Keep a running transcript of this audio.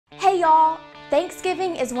Hey y'all,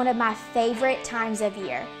 Thanksgiving is one of my favorite times of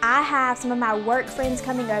year. I have some of my work friends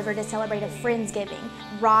coming over to celebrate a Friendsgiving.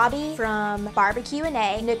 Robby from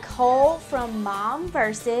BBQ&A, Nicole from Mom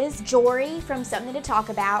Versus, Jorie from Something to Talk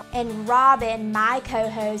About, and Robin, my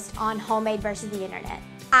co-host on Homemade versus the Internet.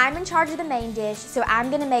 I'm in charge of the main dish, so I'm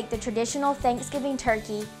gonna make the traditional Thanksgiving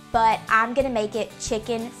turkey, but I'm gonna make it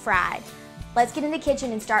chicken fried. Let's get in the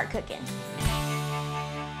kitchen and start cooking.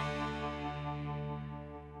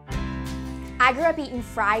 I grew up eating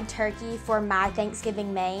fried turkey for my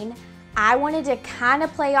Thanksgiving main. I wanted to kind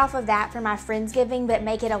of play off of that for my Friendsgiving, but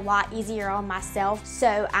make it a lot easier on myself.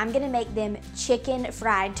 So I'm gonna make them chicken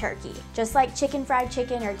fried turkey. Just like chicken fried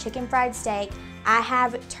chicken or chicken fried steak, I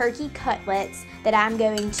have turkey cutlets that I'm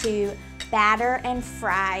going to batter and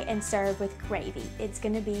fry and serve with gravy. It's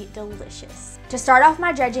gonna be delicious. To start off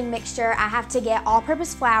my dredging mixture, I have to get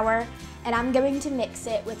all-purpose flour, and I'm going to mix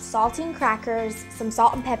it with saltine crackers, some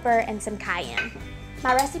salt and pepper, and some cayenne.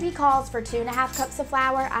 My recipe calls for 2.5 cups of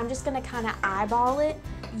flour. I'm just gonna kind of eyeball it.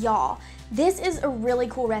 Y'all, this is a really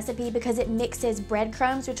cool recipe because it mixes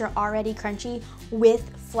breadcrumbs, which are already crunchy,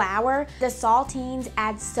 with flour. The saltines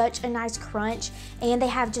add such a nice crunch, and they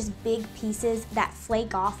have just big pieces that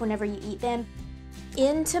flake off whenever you eat them.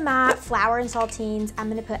 Into my flour and saltines, I'm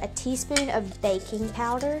gonna put a teaspoon of baking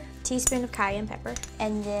powder, teaspoon of cayenne pepper,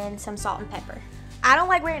 and then some salt and pepper. I don't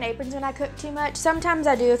like wearing aprons when I cook too much. Sometimes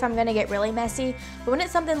I do if I'm gonna get really messy, but when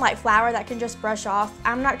it's something like flour that can just brush off,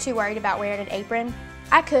 I'm not too worried about wearing an apron.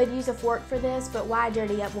 I could use a fork for this, but why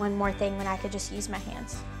dirty up one more thing when I could just use my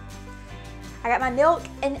hands? I got my milk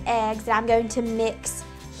and eggs that I'm going to mix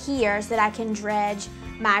here so that I can dredge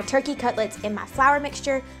my turkey cutlets in my flour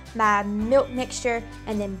mixture, my milk mixture,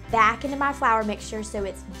 and then back into my flour mixture so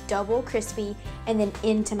it's double crispy, and then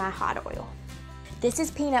into my hot oil. This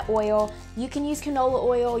is peanut oil. You can use canola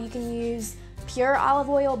oil, you can use pure olive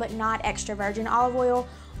oil, but not extra virgin olive oil.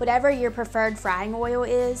 Whatever your preferred frying oil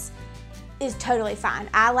is totally fine.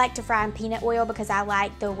 I like to fry in peanut oil because I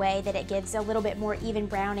like the way that it gives a little bit more even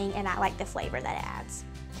browning, and I like the flavor that it adds.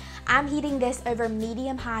 I'm heating this over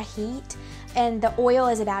medium-high heat, and the oil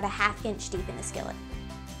is about 1/2 inch deep in the skillet.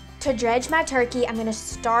 To dredge my turkey, I'm gonna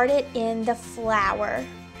start it in the flour,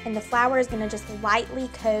 and the flour is gonna just lightly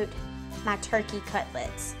coat my turkey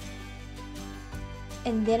cutlets.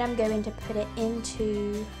 And then I'm going to put it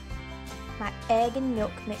into my egg and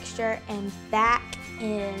milk mixture and back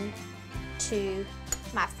into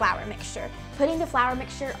my flour mixture. Putting the flour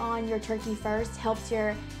mixture on your turkey first helps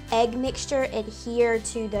your egg mixture adhere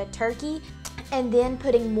to the turkey, and then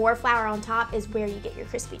putting more flour on top is where you get your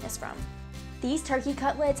crispiness from. These turkey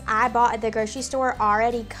cutlets I bought at the grocery store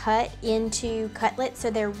already cut into cutlets,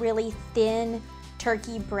 so they're really thin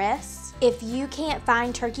turkey breasts. If you can't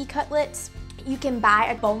find turkey cutlets, you can buy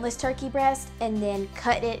a boneless turkey breast and then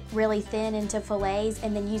cut it really thin into fillets,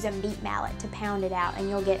 and then use a meat mallet to pound it out, and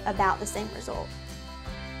you'll get about the same result.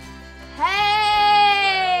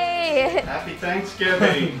 Hey! Happy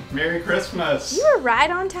Thanksgiving! Merry Christmas! You were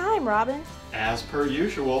right on time, Robin. As per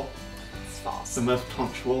usual. It's false. The most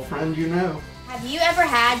punctual friend you know. Have you ever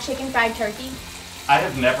had chicken fried turkey? I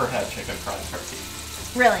have never had chicken fried turkey.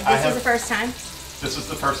 Really? This is the first time? This is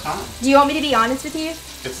the first time. Do you want me to be honest with you?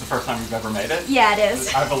 It's the first time you've ever made it? Yeah, it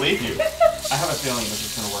is. I believe you. I have a feeling this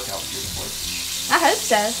is going to work out beautifully. I hope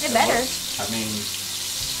so. It better. I mean,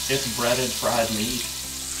 it's breaded fried meat.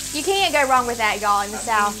 You can't go wrong with that, y'all, in the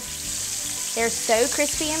South. They're so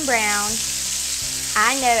crispy and brown.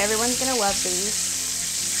 I know everyone's going to love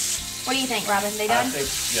these. What do you think, Robin? They done? I think,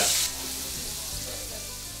 yeah.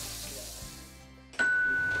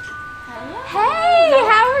 Hey,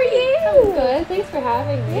 how are you? I'm good. Thanks for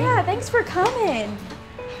having me. Yeah, thanks for coming.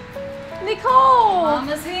 Nicole!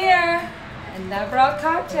 Mama's here, and I brought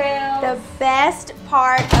cocktails. The best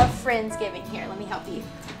part of Friendsgiving. Here, let me help you.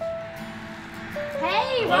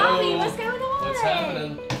 Hey, Robby, what's going on? What's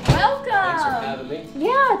happening? Welcome. Thanks for having me.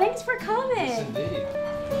 Yeah, thanks for coming. Yes, indeed.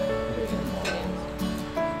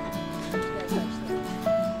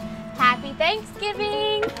 Happy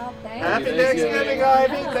Thanksgiving. Oh, thanks. Happy Thanksgiving,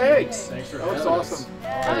 Ivy. Thanks. Thanks for That was having awesome.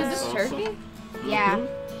 Oh, is this turkey? Yeah.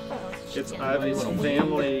 It's Ivy's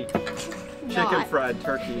family chicken fried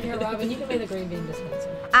turkey. Here, Robin, you can be the green bean dispenser.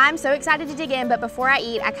 I'm so excited to dig in, but before I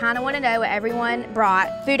eat, I kind of want to know what everyone brought.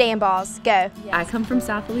 Boudin balls, go. I come from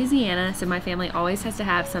South Louisiana, so my family always has to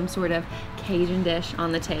have some sort of Cajun dish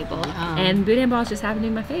on the table. And boudin balls just happen to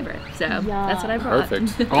be my favorite, so that's what I brought.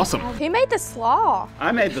 Perfect. Awesome. Who made the slaw?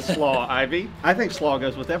 I made the slaw, Ivy. I think slaw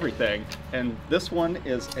goes with everything. And this one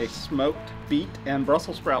is a smoked beet and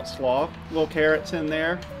Brussels sprout slaw. Little carrots in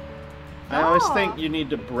there. I always think you need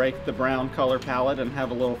to break the brown color palette and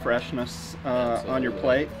have a little freshness on your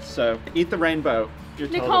plate. So eat the rainbow. You're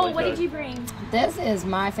Nicole, totally what good. did you bring? This is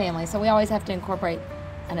my family, so we always have to incorporate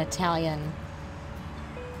an Italian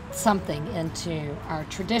something into our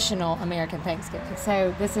traditional American Thanksgiving.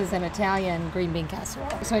 So this is an Italian green bean casserole.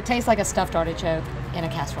 So it tastes like a stuffed artichoke in a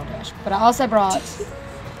casserole dish. But I also brought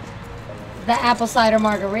the apple cider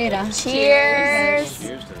margarita. Cheers.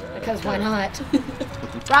 Cheers to that. Because why not?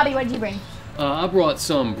 Robby, what did you bring? I brought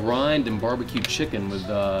some brined and barbecued chicken with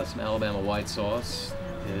some Alabama white sauce.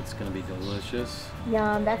 It's going to be delicious.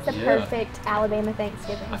 Yum, that's the Yeah. perfect Alabama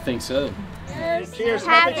Thanksgiving. I think so. Cheers.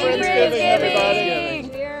 Happy Friendsgiving,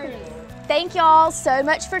 Friendsgiving! Thank y'all so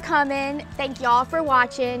much for coming. Thank y'all for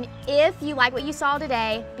watching. If you like what you saw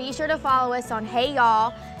today, be sure to follow us on Hey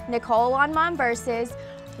Y'all, Nicole on Mom Versus,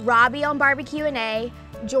 Robby on BBQ&A,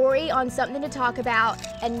 Jorie on Something to Talk About,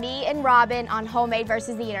 and me and Robin on Homemade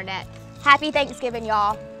versus the Internet. Happy Thanksgiving,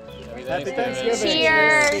 y'all. Happy Thanksgiving.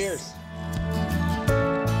 Cheers. Cheers.